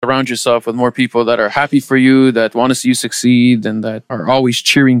Surround yourself with more people that are happy for you, that want to see you succeed, and that are always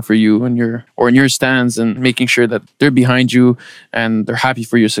cheering for you in your stands and making sure that they're behind you and they're happy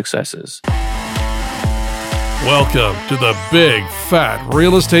for your successes. Welcome to the Big Fat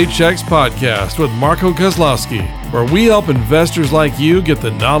Real Estate Checks podcast with Marco Kozlowski, where we help investors like you get the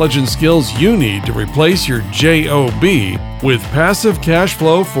knowledge and skills you need to replace your JOB with passive cash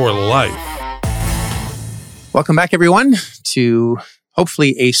flow for life. Welcome back, everyone, to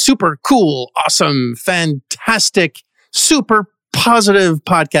hopefully a super cool, awesome, fantastic, super positive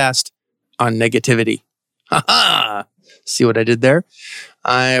podcast on negativity. See what I did there?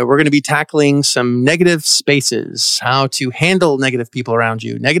 We're going to be tackling some negative spaces, how to handle negative people around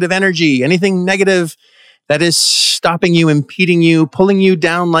you, negative energy, anything negative that is stopping you, impeding you, pulling you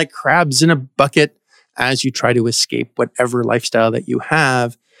down like crabs in a bucket as you try to escape whatever lifestyle that you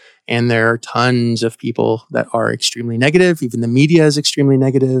have. And there are tons of people that are extremely negative. Even the media is extremely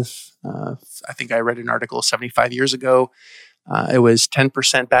negative. I think I read an article 75 years ago. It was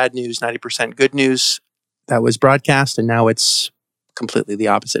 10% bad news, 90% good news that was broadcast. And now it's completely the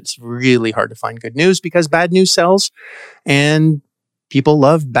opposite. It's really hard to find good news because bad news sells and people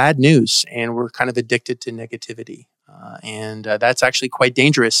love bad news. And we're kind of addicted to negativity. And that's actually quite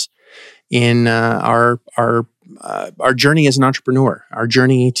dangerous in our journey as an entrepreneur, our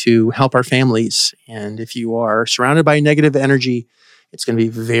journey to help our families. And if you are surrounded by negative energy, it's going to be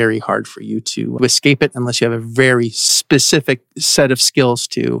very hard for you to escape it unless you have a very specific set of skills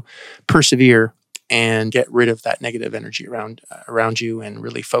to persevere and get rid of that negative energy around you and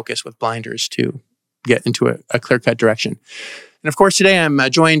really focus with blinders to get into a clear-cut direction. And of course, today I'm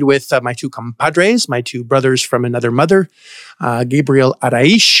joined with my two compadres, my two brothers from another mother, Gabriel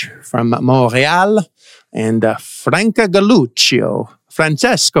Araish from Montreal and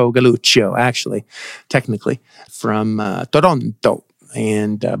Francesco Galluccio, actually, technically, from Toronto.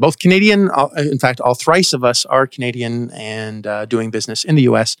 And both Canadian. In fact, all thrice of us are Canadian and doing business in the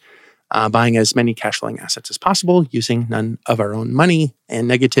U.S., buying as many cash flowing assets as possible, using none of our own money. And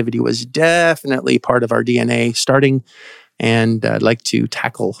negativity was definitely part of our DNA starting. And I'd like to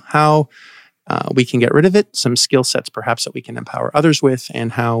tackle how we can get rid of it, some skill sets perhaps that we can empower others with,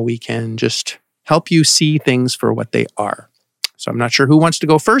 and how we can just help you see things for what they are. So I'm not sure who wants to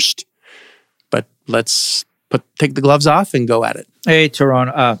go first, but let's take the gloves off and go at it. Hey,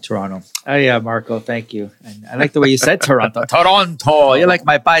 Toronto. Hey, Marco, thank you. And I like the way you said Toronto. Toronto. You're like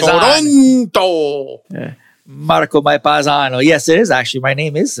my paisano. Toronto. Yeah. Marco, my paisano. Yes, it is actually. My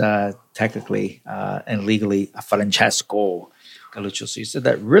name is technically and legally Francesco Galluccio. So you said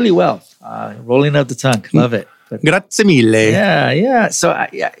that really well. Rolling out the tongue. Love it. But, grazie mille. Yeah. So,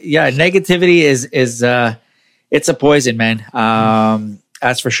 negativity is it's a poison, man.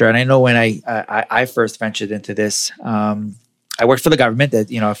 That's for sure. And I know when I first ventured into this, I worked for the government. That,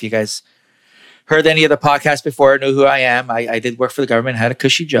 if you guys heard any of the podcasts before, knew who I am. I did work for the government, had a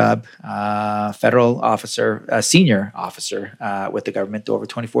cushy job, federal officer, senior officer with the government over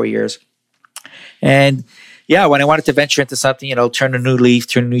 24 years. And yeah, when I wanted to venture into something, turn a new leaf,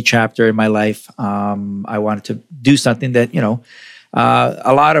 turn a new chapter in my life, I wanted to do something that,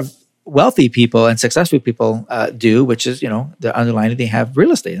 a lot of wealthy people and successful people do, which is, the underlying, they have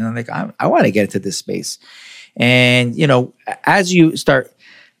real estate. And I'm like, I want to get into this space. And, as you start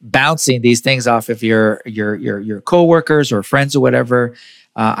bouncing these things off of your coworkers or friends or whatever,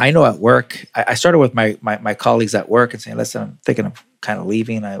 I know at work, I started with my colleagues at work and saying, listen, I'm thinking of kind of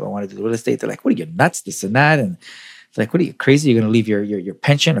leaving. I want to do real estate. They're like, what are you, nuts, this and that? And it's like, what are you, crazy? You're going to leave your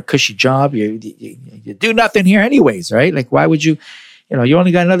pension, a cushy job. You do nothing here anyways, right? Like, why would you, you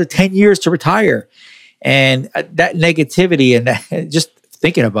only got another 10 years to retire. And that negativity and that, just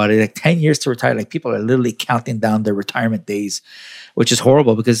thinking about it, like 10 years to retire, like people are literally counting down their retirement days, which is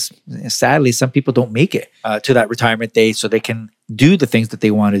horrible because sadly, some people don't make it to that retirement day so they can do the things that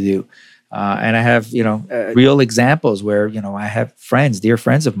they want to do. And I have, real examples where, I have friends, dear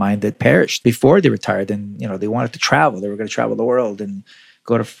friends of mine that perished before they retired and, they wanted to travel. They were going to travel the world and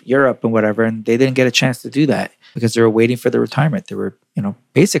go to Europe and whatever. And they didn't get a chance to do that because they were waiting for their retirement. They were,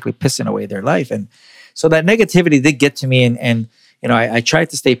 basically pissing away their life. And so that negativity did get to me. And I tried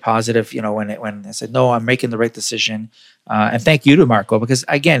to stay positive, when I said, no, I'm making the right decision. And thank you to Marco, because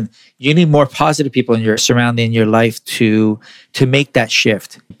again, you need more positive people in your surrounding in your life to make that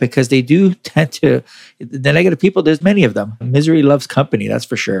shift, because they do tend to, the negative people, there's many of them. Misery loves company, that's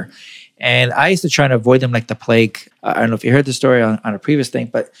for sure. And I used to try to avoid them like the plague. I don't know if you heard the story on a previous thing,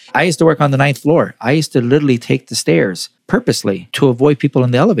 but I used to work on the 9th floor. I used to literally take the stairs purposely to avoid people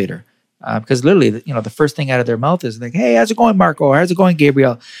in the elevator. Because literally, the first thing out of their mouth is like, hey, how's it going, Marco? How's it going,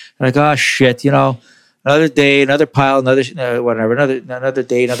 Gabriel? And like, oh, shit, another day, another pile, another whatever, another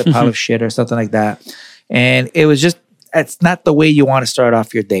day, another pile of shit or something like that. And it was just, it's not the way you want to start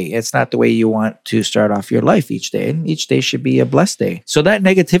off your day. It's not the way you want to start off your life each day. And each day should be a blessed day. So that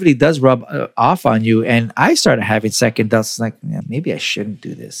negativity does rub off on you. And I started having second thoughts like, yeah, maybe I shouldn't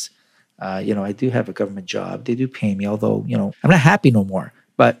do this. I do have a government job. They do pay me, although, I'm not happy no more.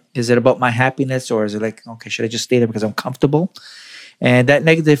 But is it about my happiness, or is it like, okay, should I just stay there because I'm comfortable? And that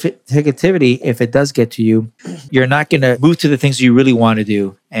negativity, if it does get to you, you're not going to move to the things you really want to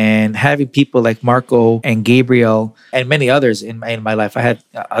do. And having people like Marco and Gabriel and many others in my life, I had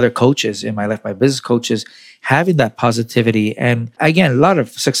other coaches in my life, my business coaches, having that positivity. And again, a lot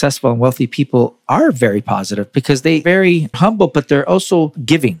of successful and wealthy people are very positive because they're very humble, but they're also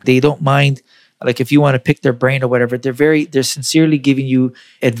giving. They don't mind. Like if you want to pick their brain or whatever, they're sincerely giving you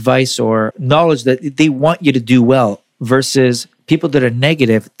advice or knowledge that they want you to do well, versus people that are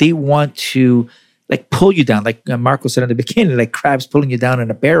negative. They want to like pull you down. Like Marco said in the beginning, like crabs pulling you down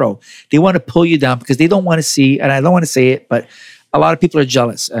in a barrel. They want to pull you down because they don't want to see, and I don't want to say it, but a lot of people are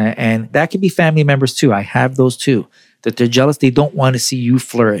jealous. And that can be family members too. I have those too, that they're jealous. They don't want to see you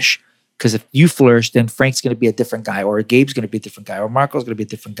flourish. Because if you flourish, then Frank's going to be a different guy, or Gabe's going to be a different guy, or Marco's going to be a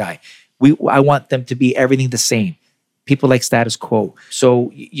different guy. I want them to be everything the same. People like status quo.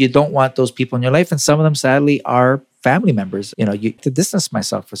 So you don't want those people in your life. And some of them, sadly, are family members. You to distance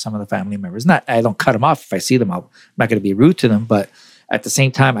myself for some of the family members. I don't cut them off if I see them. I'm not going to be rude to them, but at the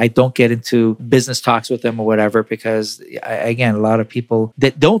same time, I don't get into business talks with them or whatever, because again, a lot of people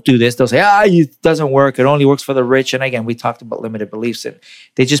that don't do this, they'll say, it doesn't work. It only works for the rich. And again, we talked about limited beliefs, and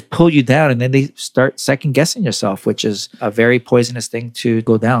they just pull you down, and then they start second guessing yourself, which is a very poisonous thing to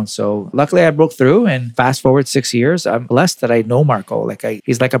go down. So luckily I broke through, and fast forward 6 years, I'm blessed that I know Marco.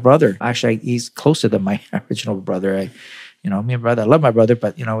 He's like a brother. Actually, he's closer than my original brother. Me and brother, I love my brother,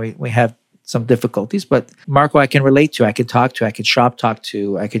 but we have some difficulties, but Marco I can relate to, I can talk to, I can shop talk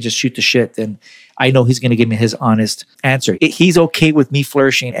to, I can just shoot the shit, and I know he's going to give me his honest answer. He's okay with me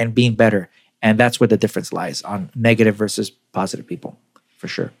flourishing and being better, and that's where the difference lies on negative versus positive people, for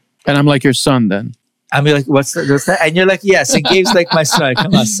sure. And I'm like your son then. I'm like, what's that? And you're like, yes. And Gabe's like my son.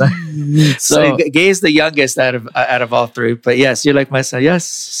 Come on, son. So Gabe's the youngest out of all three, but yes, you're like my son. Yes,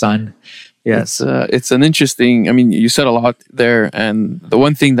 son. Yes. It's an interesting. I mean, you said a lot there, and the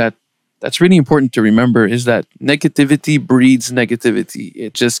one thing that's really important to remember is that negativity breeds negativity.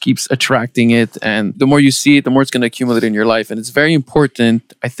 It just keeps attracting it. And the more you see it, the more it's going to accumulate in your life. And it's very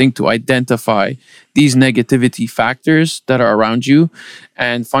important, I think, to identify these negativity factors that are around you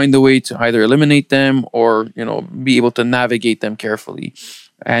and find a way to either eliminate them or, be able to navigate them carefully.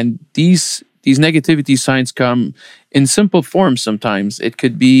 And these negativity signs come in simple forms sometimes. It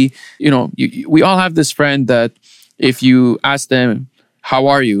could be, we all have this friend that if you ask them, how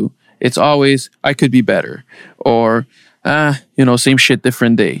are you? It's always, I could be better, or, same shit,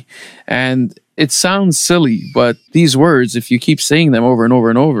 different day. And it sounds silly, but these words, if you keep saying them over and over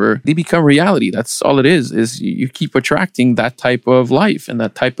and over, they become reality. That's all it is you keep attracting that type of life and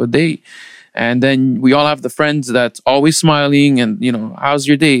that type of day. And then we all have the friends that's always smiling and, how's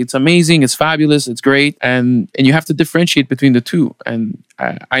your day? It's amazing. It's fabulous. It's great. And you have to differentiate between the two. And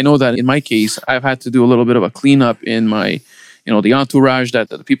I know that in my case, I've had to do a little bit of a cleanup in my the entourage, that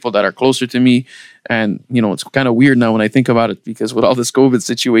the people that are closer to me. And, it's kind of weird now when I think about it, because with all this COVID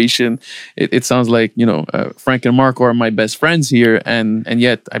situation, it sounds like, Frank and Marco are my best friends here. And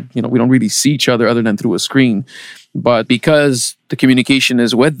yet, we don't really see each other than through a screen. But because the communication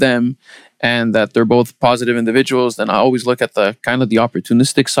is with them and that they're both positive individuals, then I always look at the kind of the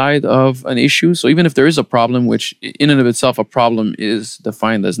opportunistic side of an issue. So even if there is a problem, which in and of itself, a problem is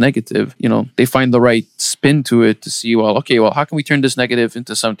defined as negative, they find the right spin to it to see, how can we turn this negative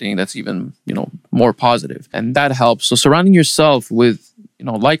into something that's even, more positive? And that helps. So surrounding yourself with,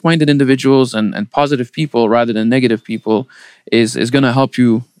 like-minded individuals and positive people rather than negative people is going to help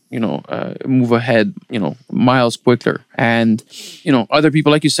you move ahead, miles quicker. And, other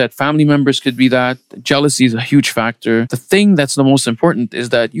people, like you said, family members could be that. Jealousy is a huge factor. The thing that's the most important is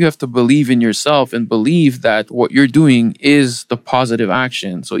that you have to believe in yourself and believe that what you're doing is the positive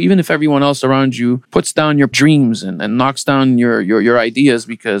action. So even if everyone else around you puts down your dreams and knocks down your ideas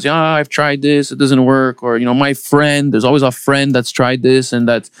because, I've tried this, it doesn't work, or, my friend, there's always a friend that's tried this and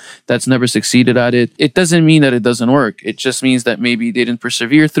that's never succeeded at it. It doesn't mean that it doesn't work. It just means that maybe they didn't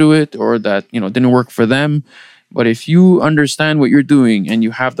persevere through it, or that didn't work for them. But if you understand what you're doing and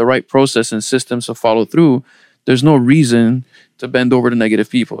you have the right process and systems to follow through, there's no reason to bend over to negative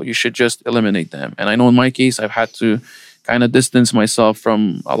people. You should just eliminate them. And I know in my case, I've had to kind of distance myself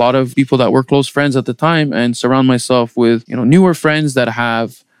from a lot of people that were close friends at the time and surround myself with newer friends that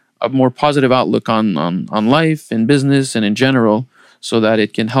have a more positive outlook on life and business and in general, so that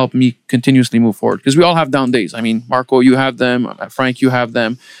it can help me continuously move forward. Because we all have down days. I mean, Marco, you have them. Frank, you have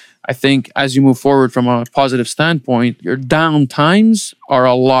them. I think as you move forward from a positive standpoint, your down times are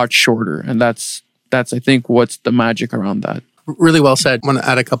a lot shorter. And that's I think what's the magic around that. Really well said. I want to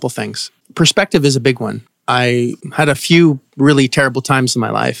add a couple things. Perspective is a big one. I had a few really terrible times in my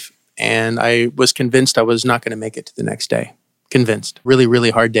life, and I was convinced I was not going to make it to the next day. Convinced. Really,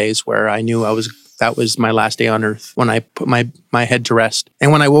 really hard days where I knew that was my last day on earth when I put my head to rest.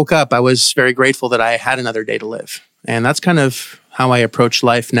 And when I woke up, I was very grateful that I had another day to live. And that's kind of how I approach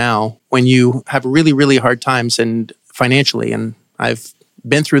life now. When you have really, really hard times and financially, and I've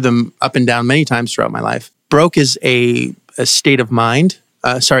been through them up and down many times throughout my life. Broke is a state of mind.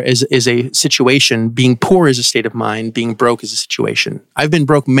 Is a situation. Being poor is a state of mind. Being broke is a situation. I've been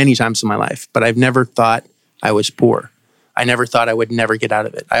broke many times in my life, but I've never thought I was poor. I never thought I would never get out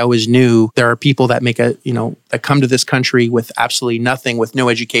of it. I always knew there are people that that come to this country with absolutely nothing, with no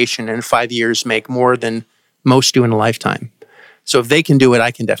education, and in 5 years make more than most do in a lifetime. So if they can do it, I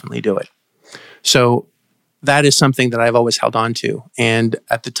can definitely do it. So that is something that I've always held on to. And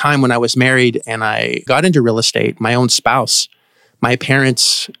at the time when I was married and I got into real estate, my own spouse, my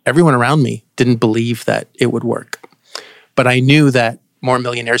parents, everyone around me didn't believe that it would work. But I knew that more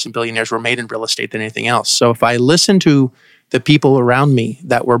millionaires and billionaires were made in real estate than anything else. So if I listened to the people around me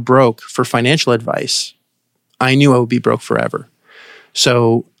that were broke for financial advice, I knew I would be broke forever.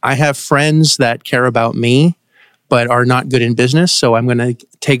 So I have friends that care about me, but are not good in business. So I'm going to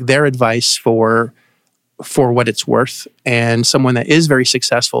take their advice for what it's worth. And someone that is very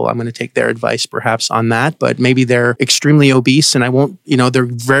successful, I'm going to take their advice perhaps on that, but maybe they're extremely obese and I won't, they're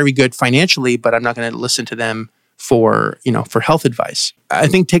very good financially, but I'm not going to listen to them for health advice. I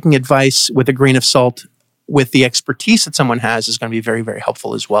think taking advice with a grain of salt with the expertise that someone has is going to be very, very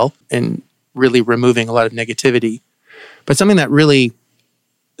helpful as well in really removing a lot of negativity. But something that really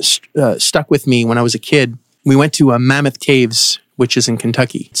stuck with me when I was a kid, we went to Mammoth Caves, which is in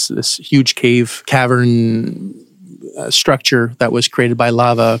Kentucky. It's this huge cavern structure that was created by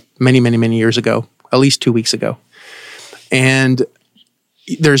lava many, many, many years ago, at least 2 weeks ago. And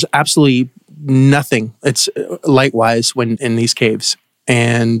there's absolutely nothing. It's light-wise when in these caves.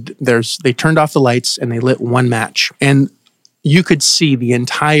 And they turned off the lights and they lit one match. And you could see the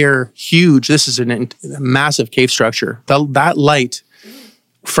entire this is a massive cave structure. That light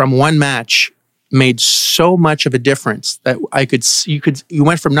from one match made so much of a difference that you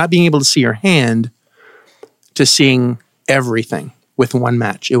went from not being able to see your hand to seeing everything with one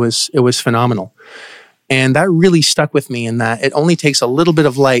match. It was phenomenal. And that really stuck with me in that it only takes a little bit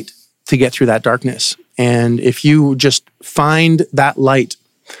of light to get through that darkness. And if you just find that light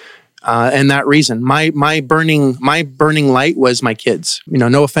and that reason, my burning light was my kids.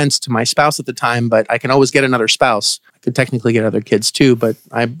 No offense to my spouse at the time, but I can always get another spouse. I could technically get other kids too, but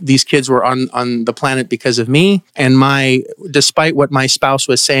these kids were on the planet because of me. And despite what my spouse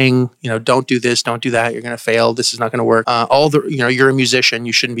was saying, don't do this, don't do that, you're going to fail, this is not going to work. You're a musician,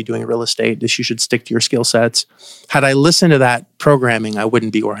 you shouldn't be doing real estate. You should stick to your skill sets. Had I listened to that programming, I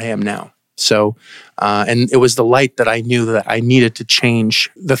wouldn't be where I am now. So, and it was the light that I knew that I needed to change.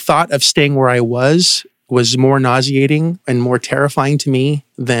 The thought of staying where I was more nauseating and more terrifying to me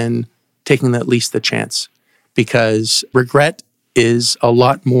than taking at least the chance. Because regret is a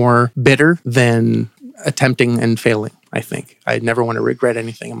lot more bitter than attempting and failing, I think. I never want to regret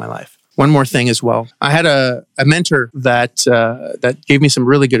anything in my life. One more thing as well. I had a mentor that gave me some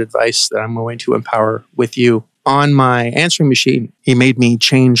really good advice that I'm going to empower with you. On my answering machine, he made me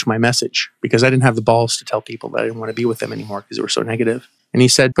change my message because I didn't have the balls to tell people that I didn't want to be with them anymore because they were so negative. And he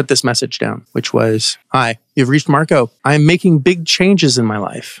said, put this message down, which was, "Hi, you've reached Marco. I am making big changes in my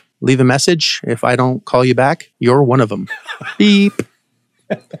life. Leave a message. If I don't call you back, you're one of them." Beep.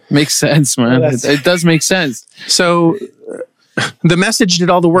 Makes sense, man. It does make sense. So the message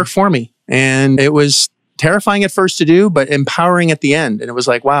did all the work for me. And it was terrifying at first to do, but empowering at the end. And it was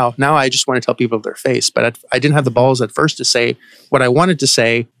like, wow, now I just want to tell people to their face. But I didn't have the balls at first to say what I wanted to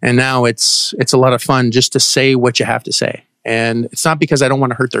say. And now it's a lot of fun just to say what you have to say. And it's not because I don't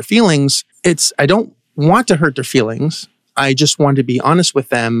want to hurt their feelings. I don't want to hurt their feelings. I just want to be honest with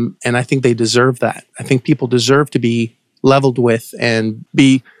them. And I think they deserve that. I think people deserve to be leveled with and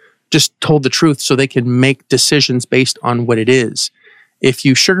be just told the truth so they can make decisions based on what it is. If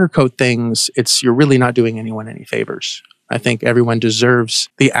you sugarcoat things, you're really not doing anyone any favors. I think everyone deserves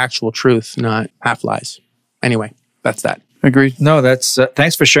the actual truth, not half lies. Anyway, that's that. Agreed. No, that's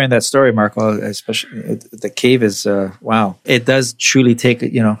thanks for sharing that story, Marco. Especially the cave is wow. It does truly take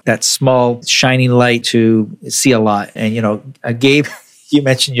that small shining light to see a lot. And Gabe, You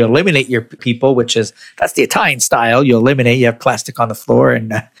mentioned you eliminate your people, that's the Italian style. You eliminate, you have plastic on the floor,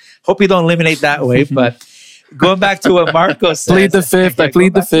 and hope you don't eliminate that way. But going back to what Marco said. Plead the fifth. I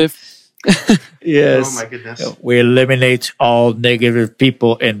plead the fifth. Yes. Oh my goodness. We eliminate all negative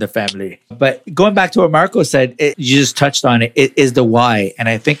people in the family. But going back to what Marco said, you just touched on it is the why. And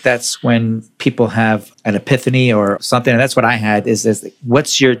I think that's when people have an epiphany or something. And that's what I had is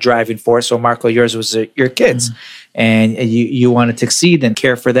what's your driving force? So Marco, yours was your kids. And you wanted to succeed and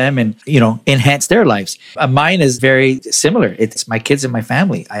care for them and, enhance their lives. Mine is very similar. It's my kids and my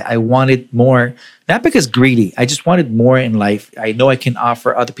family. I wanted more, not because greedy. I just wanted more in life. I know I can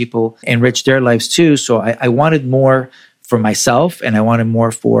offer other people, enrich their lives too. So I wanted more for myself and I wanted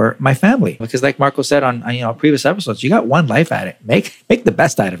more for my family. Because like Marco said on previous episodes, you got one life at it. Make the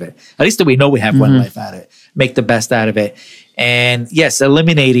best out of it. At least we know we have one life at it. Make the best out of it. And yes,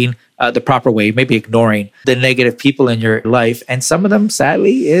 eliminating the proper way, maybe ignoring the negative people in your life. And some of them,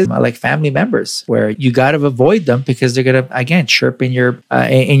 sadly, is like family members where you got to avoid them because they're going to, again, chirp in your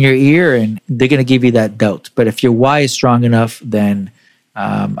ear and they're going to give you that doubt. But if your why is strong enough, then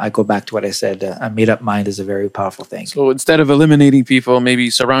I go back to what I said. A made-up mind is a very powerful thing. So instead of eliminating people, maybe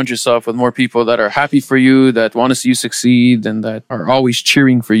surround yourself with more people that are happy for you, that want to see you succeed, and that are always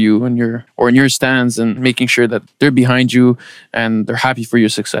cheering for you in your stands and making sure that they're behind you and they're happy for your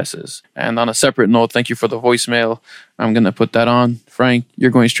successes. And on a separate note, thank you for the voicemail. I'm going to put that on. Frank, you're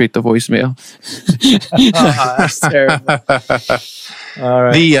going straight to voicemail. That's terrible. All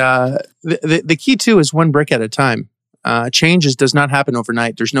right. The key too is one brick at a time. Changes does not happen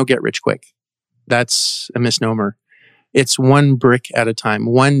overnight. There's no get rich quick. That's a misnomer. It's one brick at a time,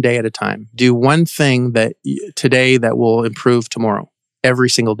 one day at a time. Do one thing today that will improve tomorrow, every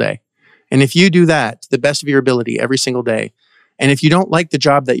single day. And if you do that to the best of your ability every single day, and if you don't like the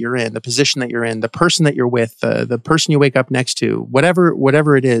job that you're in, the position that you're in, the person that you're with, the person you wake up next to,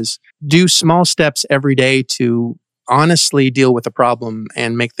 whatever it is, do small steps every day to honestly deal with the problem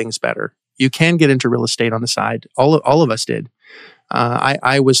and make things better. You can get into real estate on the side. All of us did.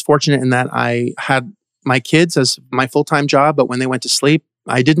 I was fortunate in that I had my kids as my full-time job, but when they went to sleep,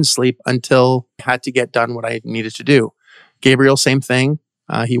 I didn't sleep until I had to get done what I needed to do. Gabriel, same thing.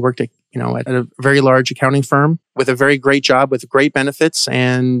 He worked at a very large accounting firm with a very great job with great benefits,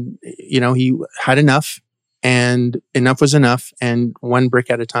 and he had enough, and enough was enough, and one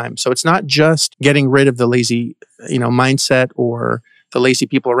brick at a time. So it's not just getting rid of the lazy, mindset or the lazy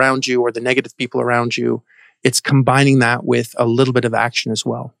people around you or the negative people around you. It's combining that with a little bit of action as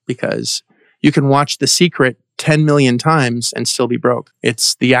well, because you can watch The Secret 10 million times and still be broke.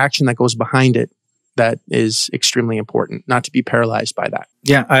 It's the action that goes behind it that is extremely important, not to be paralyzed by that.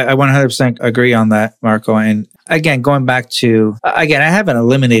 Yeah, I 100% agree on that, Marco. And again, going back to, I haven't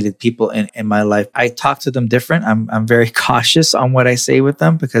eliminated people in my life. I talk to them different. I'm very cautious on what I say with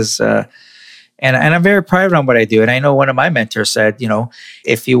them because, and I'm very private on what I do. And I know one of my mentors said,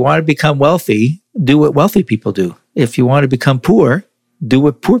 if you want to become wealthy, do what wealthy people do. If you want to become poor, do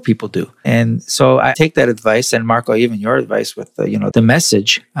what poor people do. And so I take that advice, and Marco, even your advice with the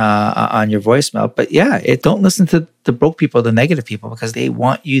message on your voicemail. But don't listen to the broke people, the negative people, because they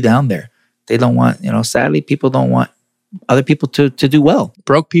want you down there. They don't want, sadly, people don't want other people to do well.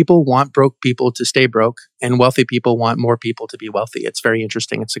 Broke people want broke people to stay broke, and wealthy people want more people to be wealthy. It's very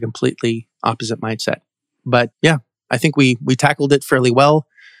interesting. It's a completely opposite mindset. But I think we tackled it fairly well.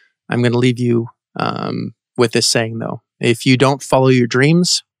 I'm going to leave you with this saying, though. If you don't follow your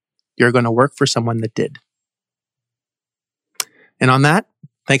dreams, you're going to work for someone that did. And on that,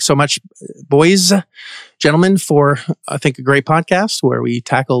 thanks so much, boys, gentlemen, for, I think, a great podcast where we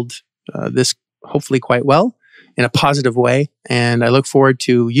tackled this hopefully quite well in a positive way. And I look forward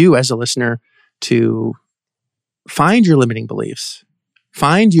to you as a listener to find your limiting beliefs,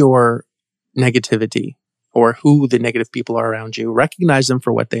 find your negativity or who the negative people are around you, recognize them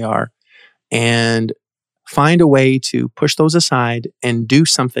for what they are, and find a way to push those aside and do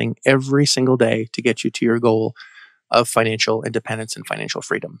something every single day to get you to your goal of financial independence and financial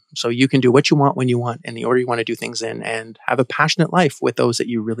freedom. So you can do what you want when you want in the order you want to do things in, and have a passionate life with those that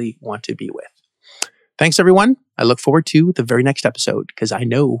you really want to be with. Thanks, everyone. I look forward to the very next episode because I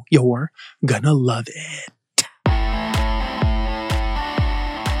know you're gonna love it.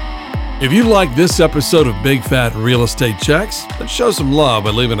 If you like this episode of Big Fat Real Estate Checks, then show some love by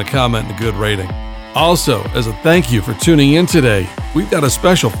leaving a comment and a good rating. Also, as a thank you for tuning in today, we've got a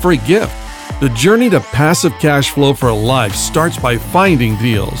special free gift. The journey to passive cash flow for a life starts by finding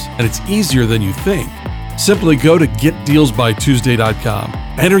deals, and it's easier than you think. Simply go to getdealsbytuesday.com,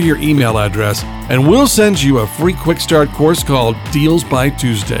 enter your email address, and we'll send you a free quick start course called Deals by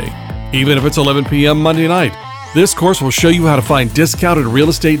Tuesday. Even if it's 11 p.m. Monday night, This course will show you how to find discounted real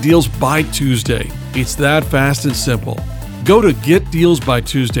estate deals by Tuesday. It's that fast and simple. Go to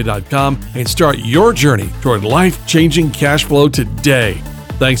getdealsbytuesday.com and start your journey toward life-changing cash flow today.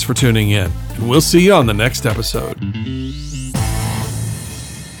 Thanks for tuning in, and we'll see you on the next episode.